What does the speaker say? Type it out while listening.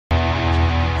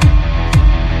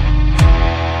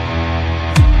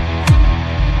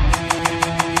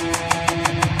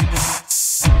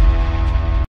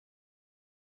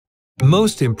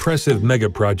Most impressive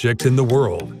mega-projects in the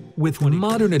world. With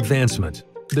modern advancement,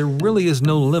 there really is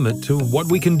no limit to what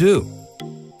we can do.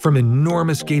 From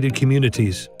enormous gated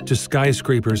communities to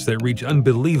skyscrapers that reach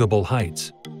unbelievable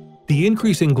heights. The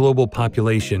increasing global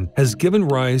population has given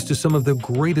rise to some of the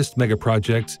greatest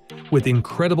mega-projects with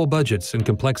incredible budgets and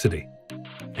complexity.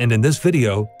 And in this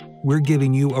video, we're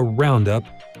giving you a roundup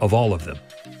of all of them.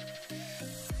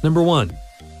 Number 1.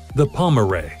 The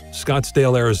Palm-Array,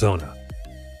 Scottsdale, Arizona.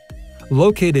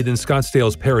 Located in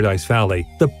Scottsdale's Paradise Valley,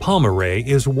 the Palm-Array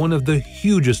is one of the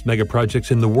hugest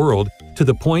megaprojects in the world, to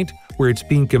the point where it's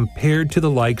being compared to the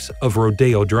likes of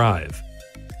Rodeo Drive.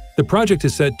 The project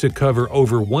is set to cover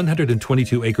over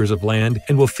 122 acres of land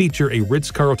and will feature a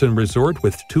Ritz-Carlton resort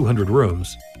with 200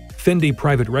 rooms, Fendi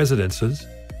private residences,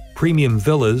 premium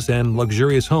villas and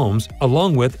luxurious homes,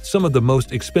 along with some of the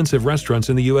most expensive restaurants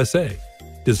in the USA,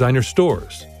 designer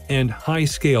stores, and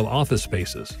high-scale office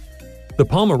spaces. The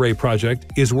Palm-Array project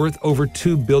is worth over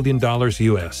 $2 billion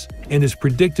US and is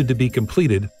predicted to be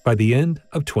completed by the end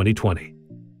of 2020.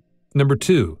 Number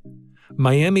 2.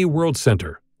 Miami World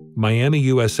Center, Miami,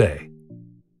 USA.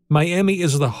 Miami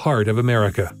is the heart of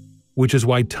America, which is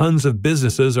why tons of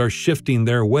businesses are shifting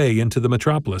their way into the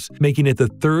metropolis, making it the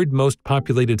third most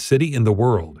populated city in the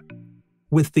world.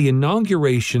 With the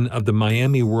inauguration of the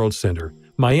Miami World Center,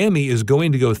 Miami is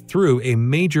going to go through a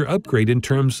major upgrade in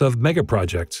terms of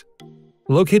megaprojects.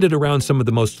 Located around some of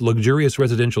the most luxurious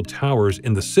residential towers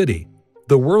in the city,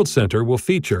 the World Center will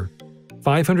feature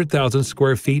 500,000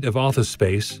 square feet of office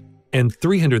space and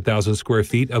 300,000 square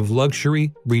feet of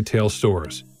luxury retail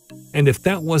stores. And if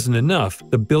that wasn't enough,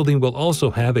 the building will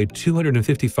also have a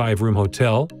 255-room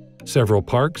hotel, several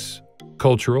parks,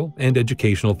 cultural and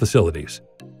educational facilities.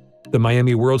 The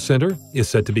Miami World Center is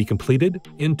set to be completed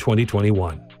in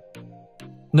 2021.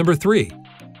 Number 3.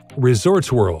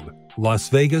 Resorts World, Las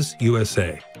Vegas,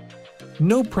 USA.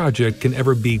 No project can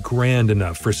ever be grand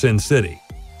enough for Sin City,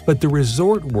 but the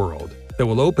Resort World that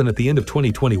will open at the end of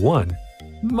 2021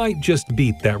 might just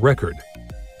beat that record.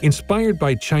 Inspired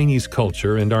by Chinese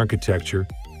culture and architecture,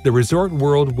 the Resort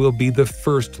World will be the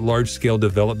first large-scale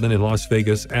development in Las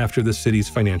Vegas after the city's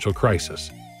financial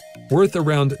crisis. Worth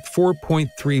around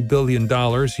 $4.3 billion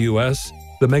US,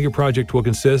 the megaproject will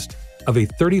consist of a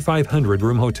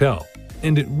 3,500-room hotel.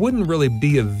 And it wouldn't really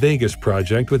be a Vegas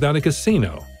project without a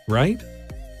casino, right?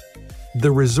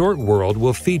 The Resort World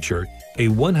will feature a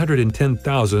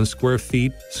 110,000 square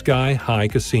feet sky-high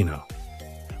casino,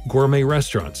 gourmet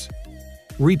restaurants,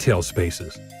 retail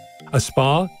spaces, a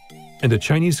spa, and a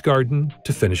Chinese garden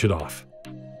to finish it off.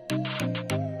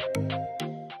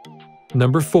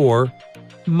 Number 4.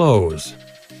 Mose,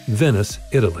 Venice,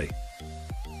 Italy.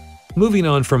 Moving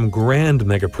on from grand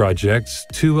megaprojects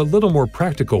to a little more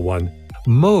practical one,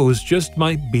 Mose just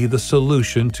might be the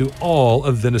solution to all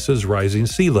of Venice's rising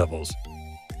sea levels.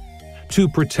 To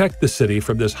protect the city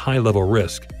from this high-level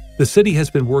risk, the city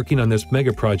has been working on this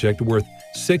megaproject worth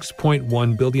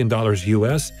 $6.1 billion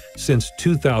US since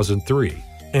 2003,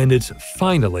 and it's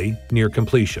finally near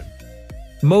completion.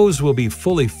 Mose will be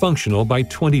fully functional by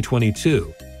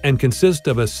 2022 and consist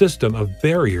of a system of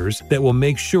barriers that will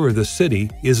make sure the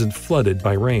city isn't flooded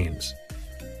by rains.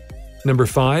 Number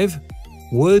 5.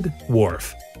 Wood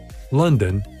Wharf,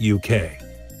 London, UK.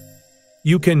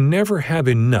 You can never have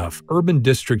enough urban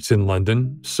districts in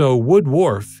London, so Wood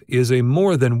Wharf is a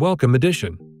more than welcome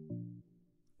addition.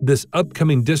 This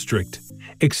upcoming district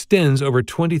extends over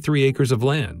 23 acres of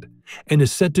land and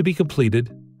is set to be completed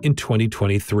in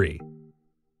 2023.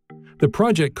 The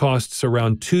project costs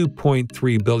around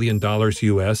 $2.3 billion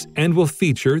US and will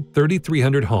feature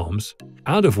 3,300 homes,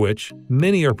 out of which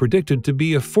many are predicted to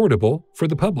be affordable for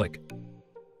the public.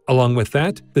 Along with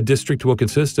that, the district will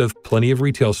consist of plenty of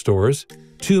retail stores,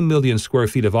 2 million square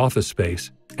feet of office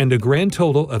space, and a grand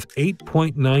total of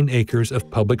 8.9 acres of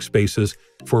public spaces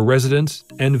for residents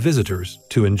and visitors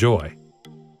to enjoy.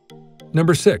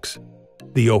 Number 6.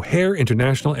 The O'Hare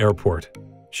International Airport,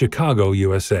 Chicago,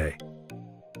 USA.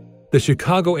 The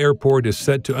Chicago airport is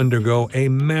set to undergo a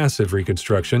massive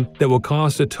reconstruction that will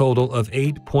cost a total of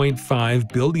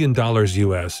 $8.5 billion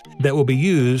US that will be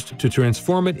used to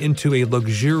transform it into a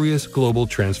luxurious global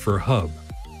transfer hub.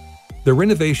 The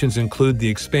renovations include the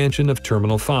expansion of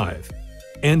Terminal 5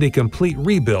 and a complete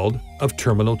rebuild of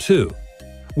Terminal 2,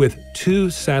 with 2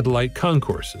 satellite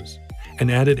concourses, an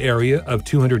added area of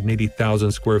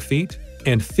 280,000 square feet,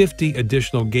 and 50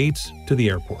 additional gates to the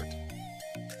airport.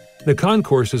 The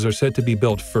concourses are set to be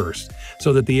built first,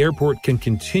 so that the airport can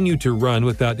continue to run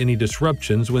without any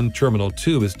disruptions when Terminal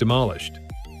 2 is demolished.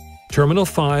 Terminal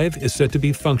 5 is set to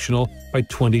be functional by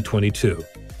 2022,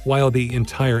 while the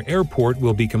entire airport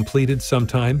will be completed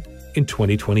sometime in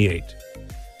 2028.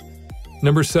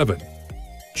 Number 7.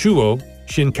 Chuo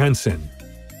Shinkansen,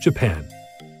 Japan.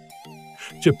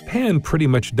 Japan pretty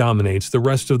much dominates the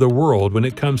rest of the world when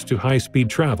it comes to high-speed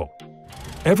travel.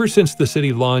 Ever since the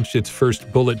city launched its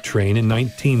first bullet train in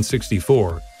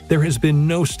 1964, there has been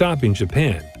no stopping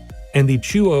Japan, and the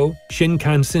Chuo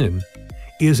Shinkansen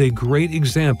is a great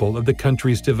example of the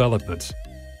country's developments.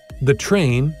 The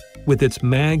train, with its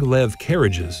maglev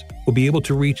carriages, will be able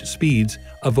to reach speeds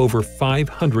of over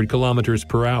 500 kilometers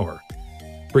per hour,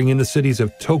 bringing the cities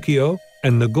of Tokyo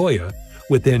and Nagoya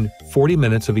within 40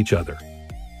 minutes of each other.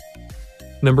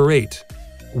 Number 8.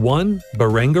 One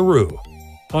Barangaroo,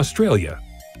 Australia.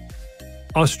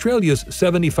 Australia's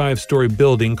 75-story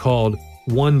building called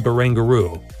One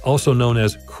Barangaroo, also known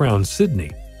as Crown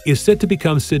Sydney, is set to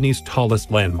become Sydney's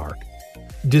tallest landmark.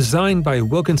 Designed by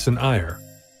Wilkinson Eyre,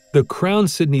 the Crown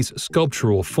Sydney's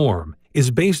sculptural form is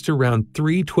based around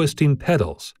 3 twisting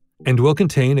pedals and will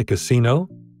contain a casino,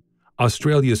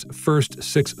 Australia's first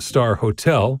 6-star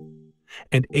hotel,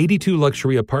 and 82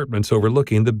 luxury apartments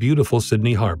overlooking the beautiful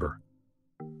Sydney Harbour.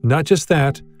 Not just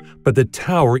that, but the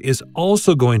tower is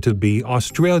also going to be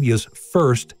Australia's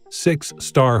first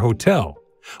 6-star hotel,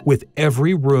 with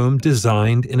every room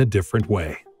designed in a different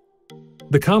way.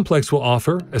 The complex will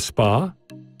offer a spa,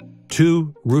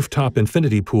 2 rooftop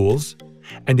infinity pools,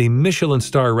 and a Michelin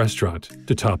star restaurant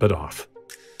to top it off.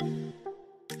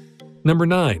 Number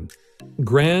 9.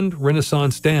 Grand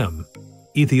Renaissance Dam,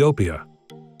 Ethiopia.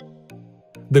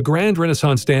 The Grand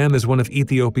Renaissance Dam is one of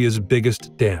Ethiopia's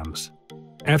biggest dams.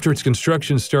 After its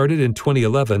construction started in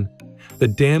 2011, the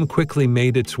dam quickly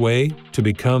made its way to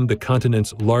become the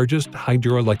continent's largest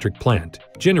hydroelectric plant,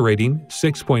 generating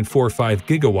 6.45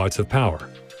 gigawatts of power.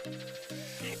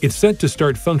 It's set to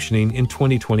start functioning in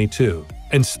 2022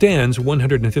 and stands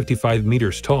 155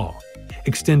 meters tall,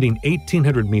 extending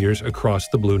 1,800 meters across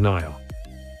the Blue Nile.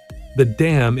 The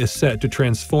dam is set to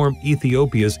transform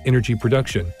Ethiopia's energy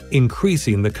production,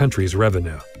 increasing the country's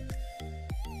revenue.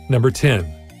 Number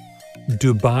 10.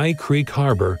 Dubai Creek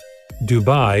Harbour,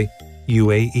 Dubai,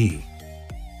 UAE.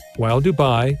 While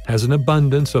Dubai has an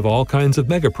abundance of all kinds of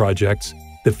mega-projects,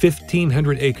 the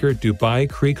 1,500-acre Dubai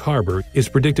Creek Harbour is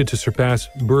predicted to surpass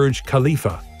Burj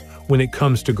Khalifa when it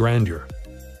comes to grandeur.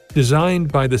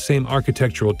 Designed by the same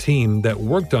architectural team that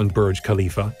worked on Burj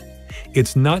Khalifa,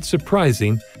 it's not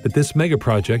surprising that this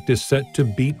megaproject is set to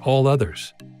beat all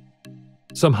others.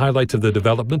 Some highlights of the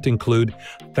development include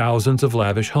thousands of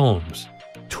lavish homes,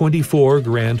 24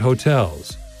 grand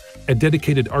hotels, a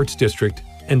dedicated arts district,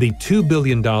 and the $2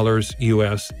 billion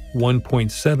US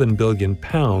 £1.7 billion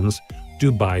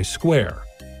Dubai Square.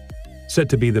 Set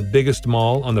to be the biggest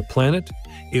mall on the planet,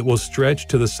 it will stretch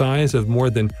to the size of more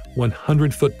than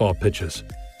 100 football pitches,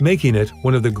 making it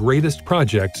one of the greatest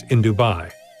projects in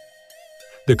Dubai.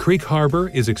 The Creek Harbour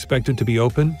is expected to be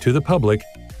open to the public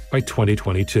by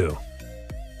 2022.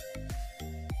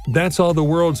 That's all the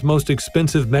world's most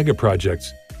expensive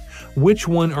megaprojects. Which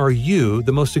one are you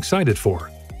the most excited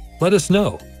for? Let us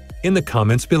know in the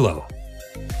comments below.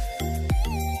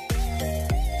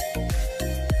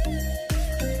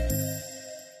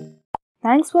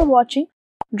 Thanks for watching.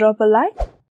 Drop a like,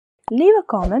 leave a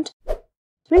comment.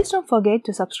 Please don't forget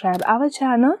to subscribe our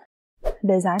channel,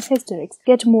 Design Historics.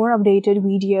 Get more updated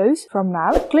videos from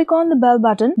now. Click on the bell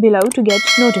button below to get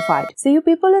notified. See you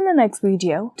people in the next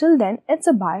video. Till then, it's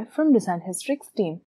a bye from Design Historics team.